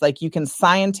properties. Like, you can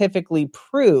scientifically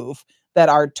prove that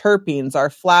our terpenes, our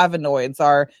flavonoids,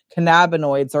 our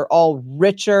cannabinoids are all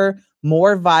richer,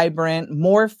 more vibrant,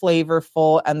 more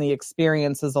flavorful, and the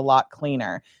experience is a lot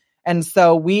cleaner. And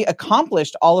so we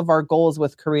accomplished all of our goals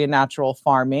with Korean natural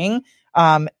farming,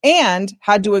 and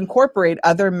had to incorporate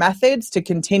other methods to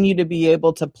continue to be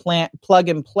able to plug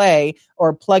and play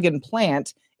or plug and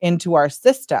plant into our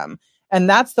system. And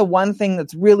that's the one thing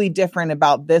that's really different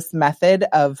about this method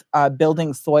of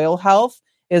building soil health,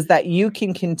 is that you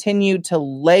can continue to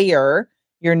layer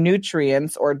your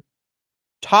nutrients or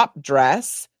top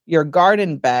dress your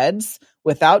garden beds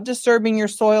without disturbing your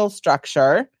soil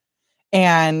structure,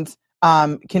 and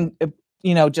can,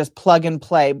 just plug and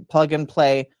play,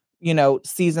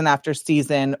 season after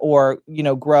season, or,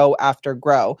 grow after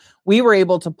grow. We were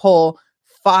able to pull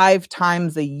 5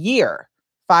 times a year,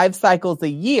 5 cycles a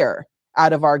year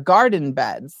out of our garden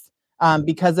beds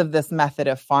because of this method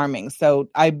of farming. So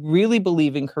I really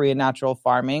believe in Korean natural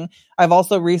farming. I've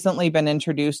also recently been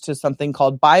introduced to something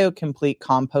called BioComplete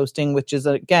composting, which is,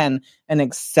 again, an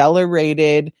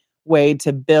accelerated way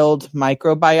to build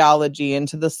microbiology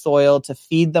into the soil, to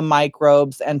feed the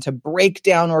microbes, and to break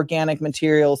down organic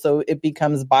material so it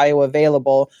becomes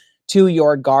bioavailable to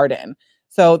your garden.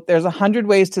 So there's 100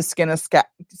 ways to skin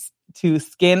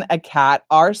a cat.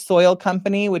 Our soil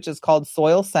company, which is called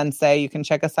Soil Sensei, you can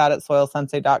check us out at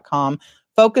soilsensei.com,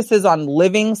 focuses on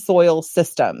living soil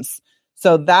systems.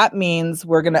 So that means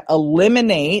we're going to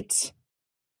eliminate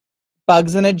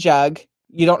bugs in a jug.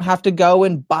 You don't have to go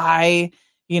and buy,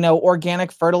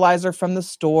 organic fertilizer from the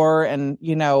store and,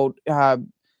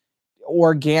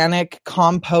 organic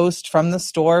compost from the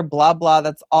store, blah, blah.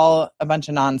 That's all a bunch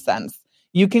of nonsense.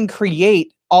 You can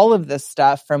create all of this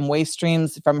stuff from waste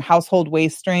streams, from household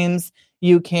waste streams.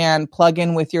 You can plug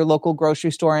in with your local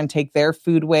grocery store and take their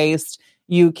food waste.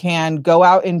 You can go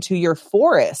out into your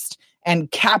forest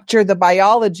and capture the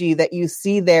biology that you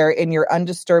see there in your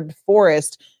undisturbed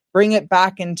forest, bring it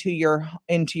back into your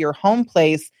home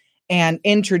place and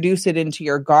introduce it into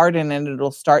your garden, and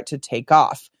it'll start to take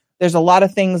off. There's a lot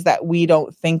of things that we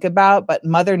don't think about, but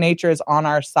Mother Nature is on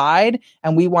our side,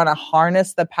 and we want to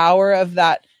harness the power of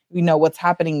that, what's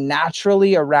happening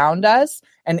naturally around us,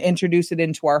 and introduce it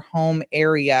into our home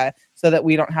area so that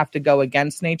we don't have to go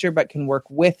against nature, but can work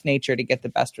with nature to get the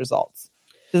best results.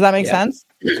 Does that make sense?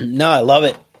 No, I love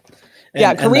it.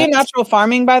 Korean natural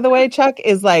farming, by the way, Chuck,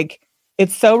 is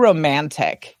it's so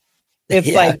romantic. It's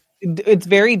it's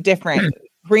very different.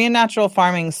 Korean natural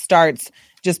farming starts,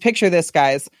 just picture this,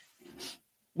 guys,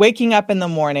 waking up in the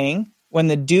morning when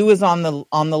the dew is on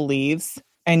the leaves,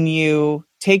 and you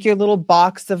take your little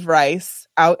box of rice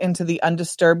out into the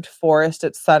undisturbed forest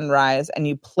at sunrise, and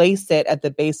you place it at the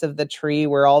base of the tree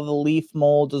where all the leaf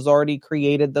mold has already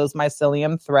created those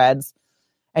mycelium threads,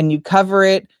 and you cover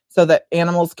it so that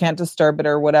animals can't disturb it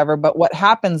or whatever. But what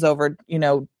happens over,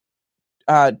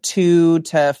 2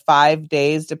 to 5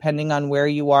 days, depending on where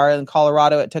you are. In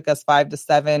Colorado, it took us 5 to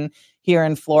 7. Here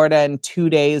in Florida, in 2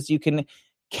 days, you can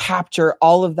capture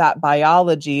all of that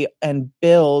biology and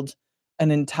build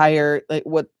an entire,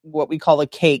 what we call a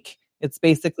cake. It's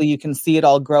basically, you can see it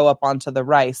all grow up onto the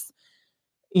rice.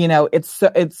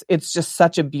 It's just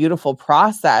such a beautiful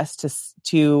process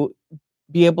to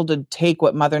be able to take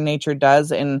what Mother Nature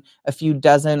does in a few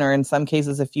dozen, or in some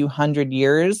cases a few hundred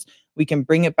years. We can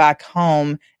bring it back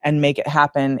home and make it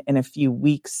happen in a few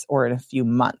weeks or in a few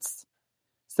months.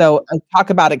 So I talk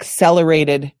about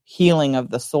accelerated healing of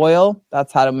the soil.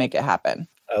 That's how to make it happen.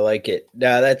 I like it.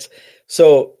 No, that's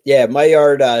so, yeah, my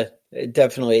yard,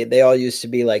 definitely, they all used to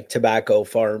be like tobacco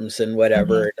farms and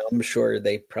whatever. Mm-hmm. And I'm sure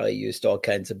they probably used all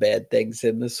kinds of bad things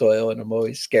in the soil. And I'm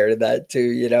always scared of that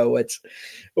too.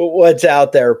 What's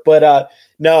out there. But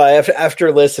no,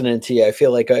 after listening to you, I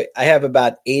feel like I have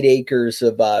about 8 acres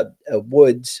of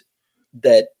woods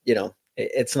that,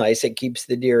 it's nice. It keeps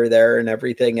the deer there and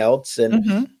everything else.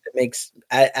 And it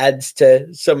adds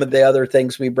to some of the other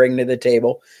things we bring to the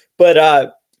table.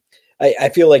 But I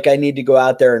feel like I need to go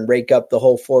out there and rake up the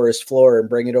whole forest floor and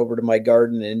bring it over to my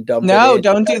garden and dump it in. No,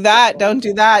 don't do that. Don't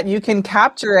do that. You can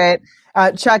capture it.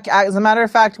 Chuck, as a matter of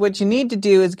fact, what you need to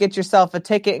do is get yourself a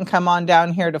ticket and come on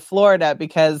down here to Florida,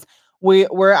 because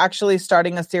we're actually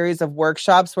starting a series of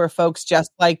workshops where folks just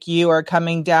like you are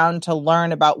coming down to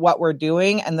learn about what we're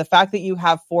doing. And the fact that you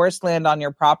have forest land on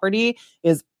your property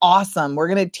is awesome. We're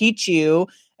going to teach you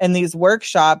in these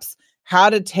workshops how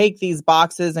to take these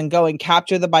boxes and go and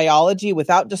capture the biology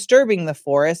without disturbing the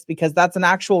forest, because that's an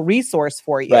actual resource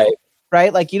for you,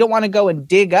 right? Like, you don't want to go and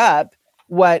dig up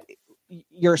what's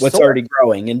already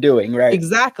growing and doing, right?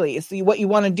 Exactly. So what you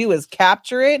want to do is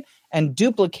capture it and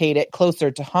duplicate it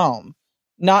closer to home,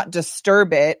 not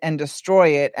disturb it and destroy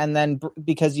it. And then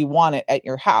because you want it at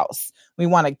your house, we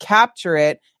want to capture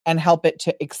it and help it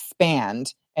to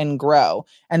expand and grow.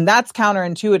 And that's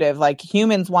counterintuitive. Like,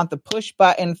 humans want the push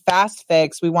button fast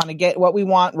fix. We want to get what we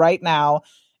want right now.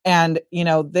 And,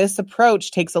 this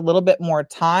approach takes a little bit more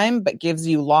time, but gives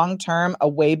you long-term a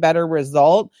way better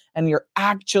result. And you're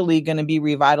actually going to be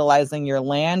revitalizing your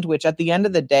land, which at the end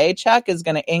of the day, Chuck, is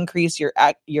going to increase your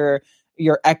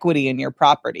equity in your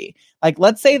property. Like,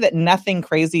 let's say that nothing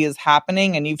crazy is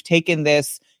happening and you've taken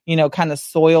this, kind of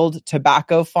soiled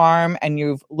tobacco farm, and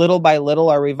you've little by little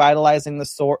are revitalizing the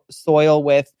soil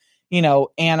with,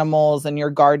 animals and your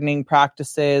gardening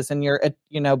practices and your,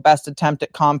 best attempt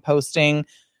at composting.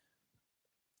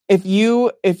 If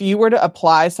you were to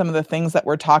apply some of the things that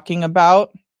we're talking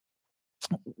about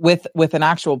with an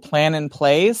actual plan in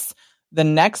place,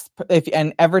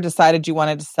 and ever decided you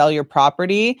wanted to sell your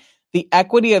property, the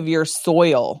equity of your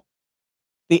soil,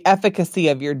 the efficacy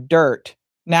of your dirt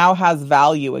now has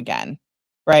value again,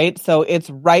 right? So it's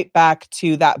right back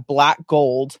to that black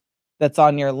gold that's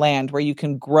on your land, where you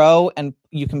can grow and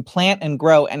you can plant and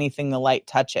grow anything the light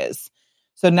touches.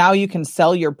 So now you can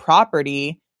sell your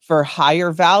property for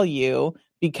higher value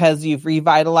because you've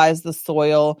revitalized the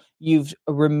soil, you've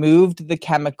removed the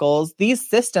chemicals. These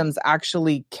systems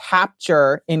actually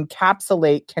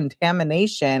encapsulate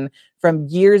contamination from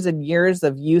years and years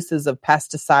of uses of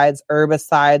pesticides,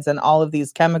 herbicides, and all of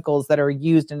these chemicals that are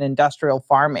used in industrial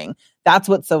farming. That's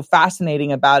what's so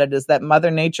fascinating about it, is that Mother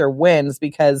Nature wins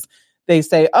because they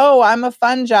say, oh, I'm a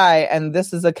fungi and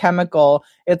this is a chemical.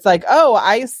 It's like, oh,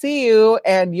 I see you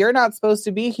and you're not supposed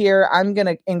to be here. I'm going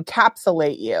to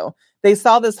encapsulate you. They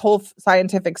saw this whole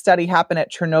scientific study happen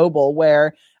at Chernobyl,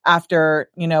 where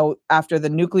after the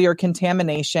nuclear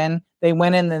contamination, they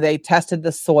went in and they tested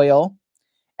the soil,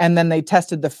 and then they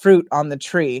tested the fruit on the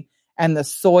tree, and the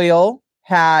soil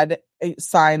had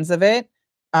signs of it,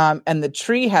 and the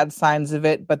tree had signs of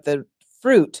it, but the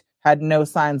fruit had no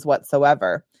signs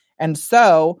whatsoever. And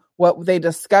so what they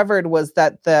discovered was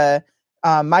that the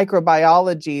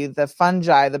microbiology, the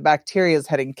fungi, the bacteria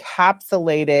had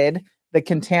encapsulated the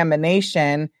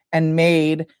contamination and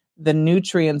made the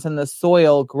nutrients in the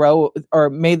soil grow, or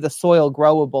made the soil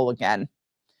growable again.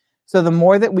 So the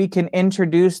more that we can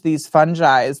introduce these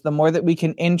fungi, the more that we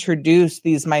can introduce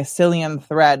these mycelium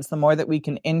threads, the more that we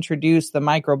can introduce the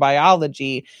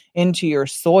microbiology into your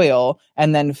soil,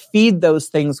 and then feed those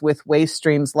things with waste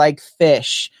streams like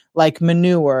fish, like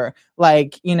manure,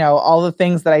 like, all the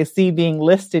things that I see being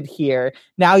listed here.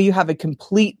 Now you have a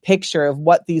complete picture of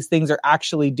what these things are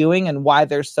actually doing and why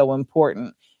they're so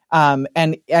important.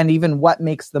 And even what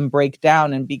makes them break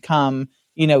down and become,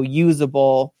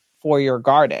 usable for your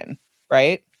garden,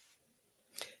 right?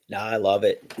 No, I love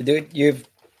it. Dude, you've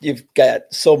got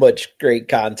so much great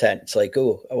content. It's like,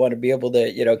 oh, I want to be able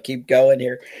to, keep going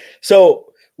here.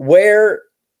 So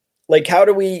how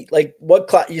do we,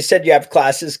 you said you have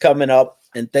classes coming up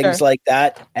and things Sure. like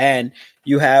that. And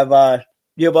you have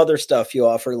other stuff you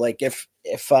offer. Like if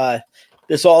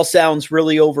this all sounds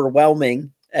really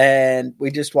overwhelming and we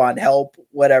just want help,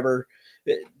 whatever,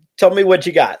 tell me what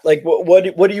you got. Like, what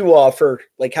do you offer?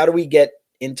 Like, how do we get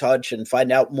in touch and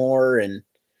find out more and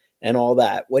all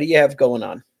that? What do you have going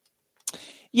on?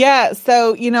 Yeah.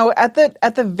 So, at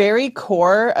the very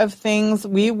core of things,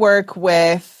 we work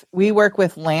with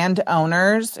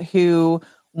landowners who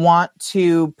want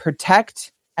to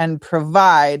protect and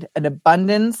provide an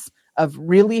abundance of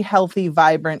really healthy,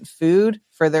 vibrant food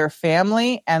for their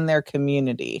family and their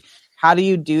community. How do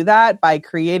you do that? By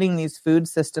creating these food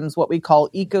systems, what we call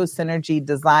eco-synergy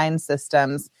design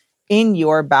systems, in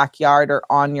your backyard or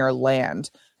on your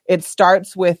land. It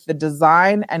starts with the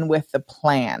design and with the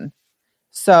plan.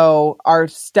 So our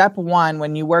step one,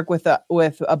 when you work with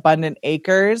Abundant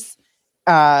Acres,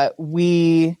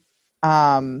 we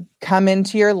come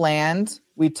into your land,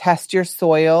 we test your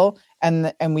soil,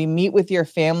 and we meet with your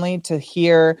family to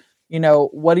hear,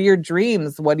 what are your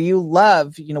dreams? What do you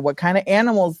love? What kind of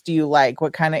animals do you like?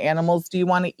 What kind of animals do you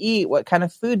want to eat? What kind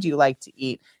of food do you like to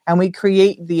eat? And we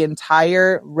create the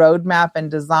entire roadmap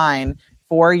and design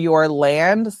for your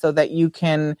land so that you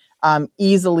can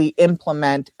easily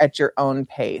implement at your own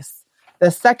pace.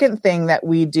 The second thing that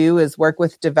we do is work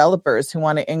with developers who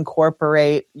want to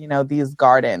incorporate, these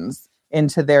gardens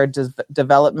into their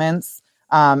developments,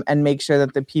 and make sure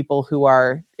that the people who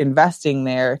are investing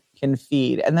there can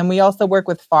feed. And then we also work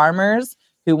with farmers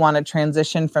who want to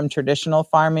transition from traditional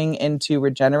farming into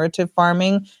regenerative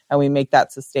farming, and we make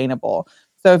that sustainable.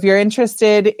 So if you're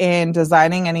interested in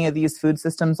designing any of these food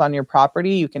systems on your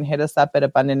property, you can hit us up at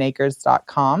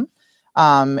abundantacres.com.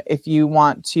 If you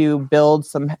want to build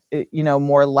some,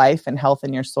 more life and health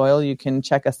in your soil, you can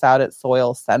check us out at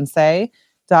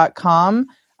soilsensei.com.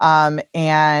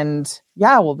 And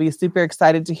yeah, we'll be super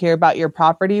excited to hear about your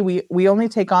property. We only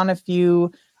take on a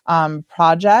few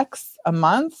projects a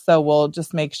month, so we'll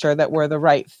just make sure that we're the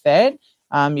right fit.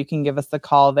 You can give us a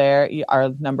call there. Our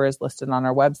number is listed on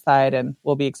our website, and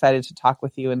we'll be excited to talk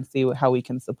with you and see how we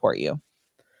can support you.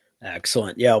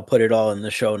 Excellent. Yeah, I'll put it all in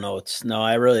the show notes. No,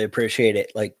 I really appreciate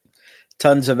it. Like,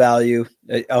 tons of value.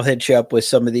 I'll hit you up with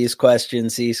some of these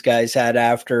questions these guys had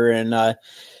after, and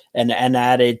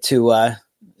added to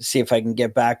see if I can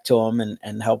get back to them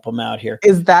and help them out here.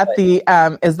 Is that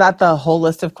the whole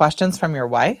list of questions from your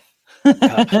wife?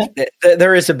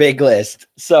 There is a big list.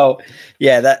 So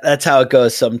yeah, that's how it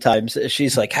goes sometimes.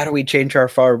 She's like, how do we change our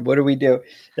farm? What do we do?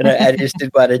 And I just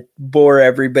didn't want to bore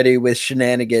everybody with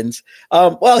shenanigans.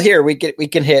 Well, here we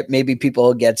can hit, maybe people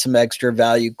will get some extra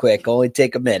value quick. Only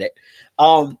take a minute.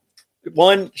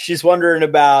 One, she's wondering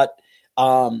about,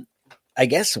 I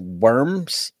guess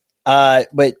worms.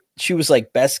 But she was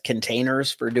like best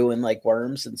containers for doing like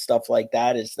worms and stuff like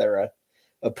that. Is there a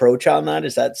approach on that?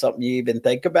 Is that something you even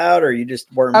think about, or you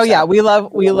just worms? Oh yeah, we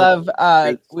love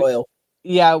soil.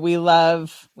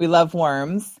 We love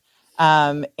worms.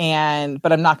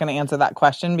 But I'm not going to answer that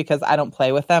question because I don't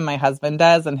play with them. My husband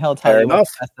does, and he'll tell you what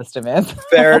the best system is.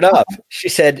 Fair enough. She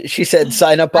said,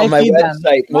 sign up on my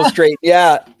website. We'll straight.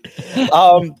 Yeah.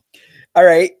 All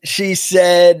right. She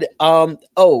said,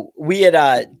 we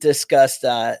had discussed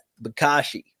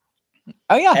bokashi.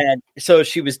 Oh yeah. And so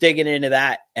she was digging into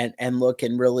that and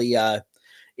looking really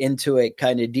into it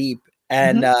kind of deep.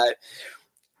 And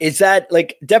is that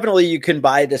like, definitely you can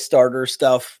buy the starter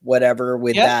stuff, whatever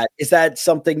with that. Is that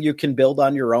something you can build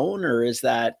on your own, or is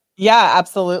that? Yeah,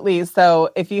 absolutely.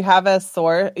 So if you have a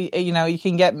source, you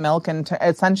can get milk, and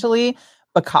essentially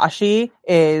bokashi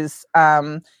is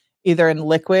either in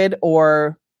liquid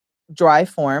or dry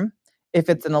form. If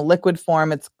it's in a liquid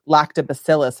form, it's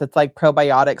lactobacillus. It's like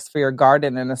probiotics for your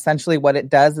garden. And essentially what it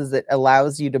does is it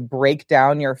allows you to break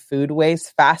down your food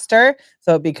waste faster.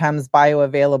 So it becomes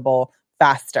bioavailable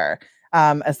faster,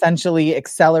 essentially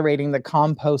accelerating the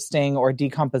composting or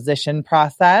decomposition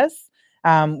process,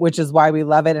 which is why we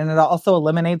love it. And it also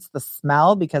eliminates the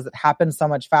smell because it happens so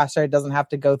much faster. It doesn't have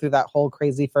to go through that whole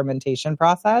crazy fermentation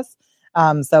process.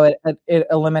 So it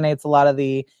eliminates a lot of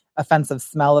the offensive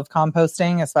smell of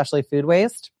composting, especially food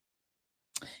waste.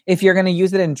 If you're going to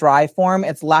use it in dry form,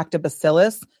 it's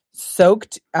lactobacillus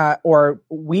soaked or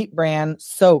wheat bran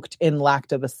soaked in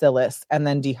lactobacillus and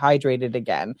then dehydrated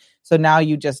again. So now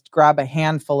you just grab a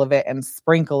handful of it and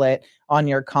sprinkle it on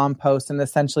your compost, and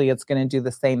essentially it's going to do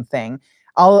the same thing.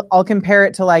 I'll compare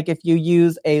it to like if you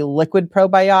use a liquid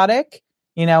probiotic,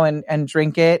 and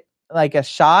drink it like a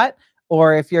shot,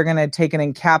 or if you're going to take an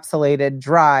encapsulated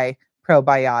dry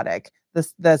probiotic.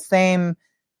 The same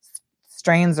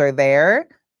strains are there,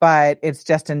 but it's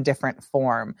just in different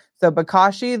form. So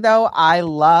bokashi, though, I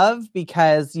love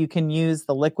because you can use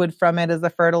the liquid from it as a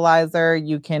fertilizer.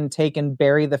 You can take and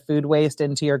bury the food waste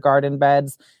into your garden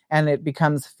beds, and it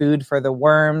becomes food for the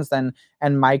worms and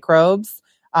microbes.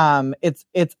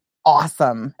 It's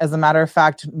awesome. As a matter of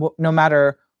fact, no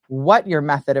matter what your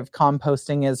method of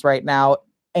composting is right now,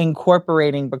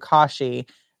 incorporating bokashi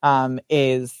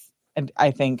is,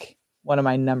 I think, one of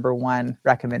my number one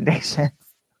recommendations.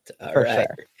 All right.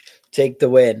 Sure. Take the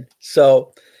win.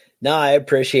 So no, I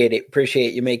appreciate it.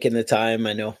 Appreciate you making the time.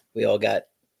 I know we all got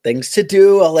things to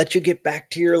do. I'll let you get back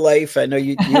to your life. I know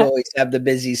you always have the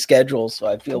busy schedule, so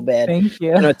I feel bad. Thank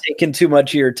you. Taking too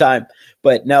much of your time.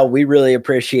 But no, we really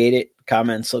appreciate it.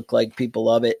 Comments look like people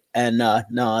love it. And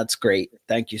no, it's great.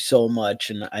 Thank you so much.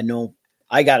 And I know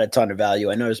I got a ton of value.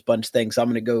 I know there's a bunch of things I'm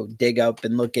going to go dig up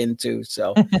and look into.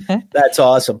 So that's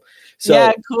awesome. So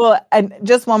yeah, cool. And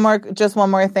just one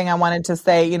more thing I wanted to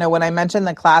say, when I mentioned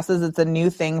the classes, it's a new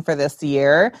thing for this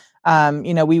year.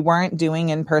 We weren't doing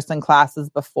in-person classes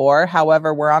before.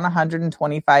 However, we're on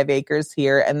 125 acres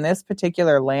here, and this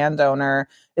particular landowner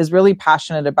is really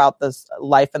passionate about this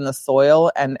life in the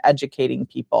soil and educating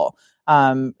people.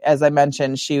 As I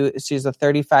mentioned, she's a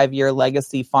 35-year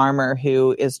legacy farmer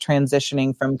who is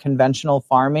transitioning from conventional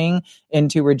farming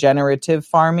into regenerative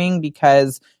farming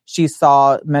because she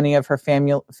saw many of her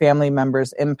family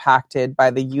members impacted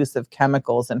by the use of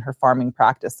chemicals in her farming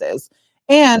practices.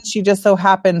 And she just so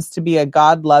happens to be a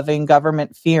God-loving,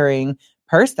 government-fearing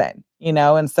person,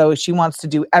 and so she wants to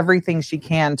do everything she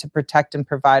can to protect and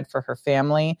provide for her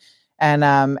family. And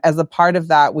as a part of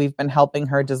that, we've been helping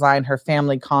her design her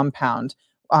family compound.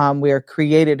 We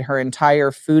created her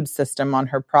entire food system on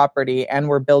her property, and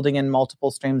we're building in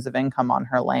multiple streams of income on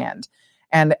her land.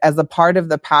 And as a part of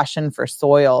the passion for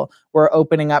soil, we're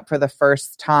opening up for the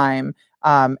first time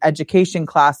education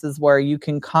classes where you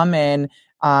can come in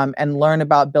and learn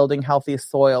about building healthy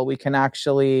soil. You can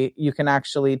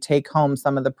actually take home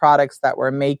some of the products that we're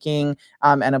making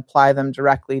and apply them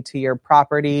directly to your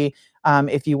property.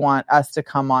 If you want us to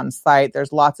come on site,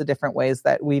 there's lots of different ways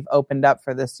that we've opened up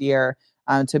for this year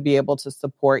to be able to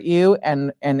support you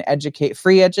and educate.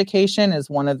 Free education is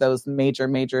one of those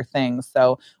major things.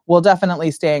 So we'll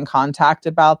definitely stay in contact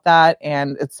about that.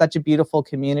 And it's such a beautiful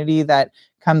community that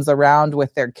comes around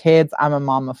with their kids. I'm a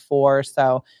mom of 4,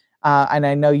 so and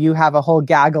I know you have a whole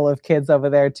gaggle of kids over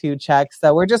there too, Chuck.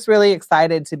 So we're just really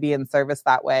excited to be in service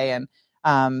that way.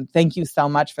 And thank you so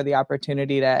much for the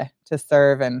opportunity to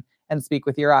serve and speak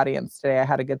with your audience today. I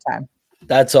had a good time.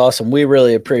 That's awesome. We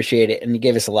really appreciate it. And you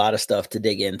gave us a lot of stuff to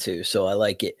dig into. So I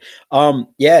like it.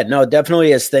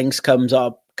 Definitely as things come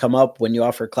up when you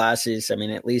offer classes,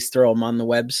 at least throw them on the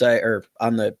website or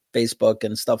on the Facebook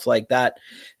and stuff like that.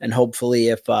 And hopefully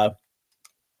if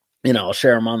I'll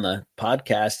share them on the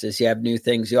podcast as you have new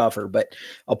things you offer, but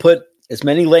I'll put as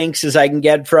many links as I can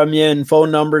get from you and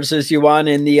phone numbers as you want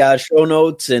in the show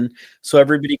notes. And so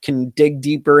everybody can dig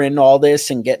deeper in all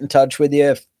this and get in touch with you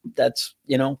if that's,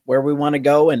 where we want to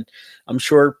go. And I'm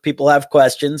sure people have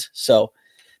questions. So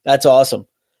that's awesome.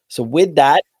 So with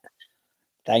that,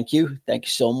 thank you. Thank you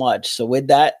so much. So with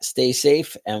that, stay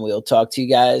safe and we'll talk to you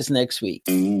guys next week.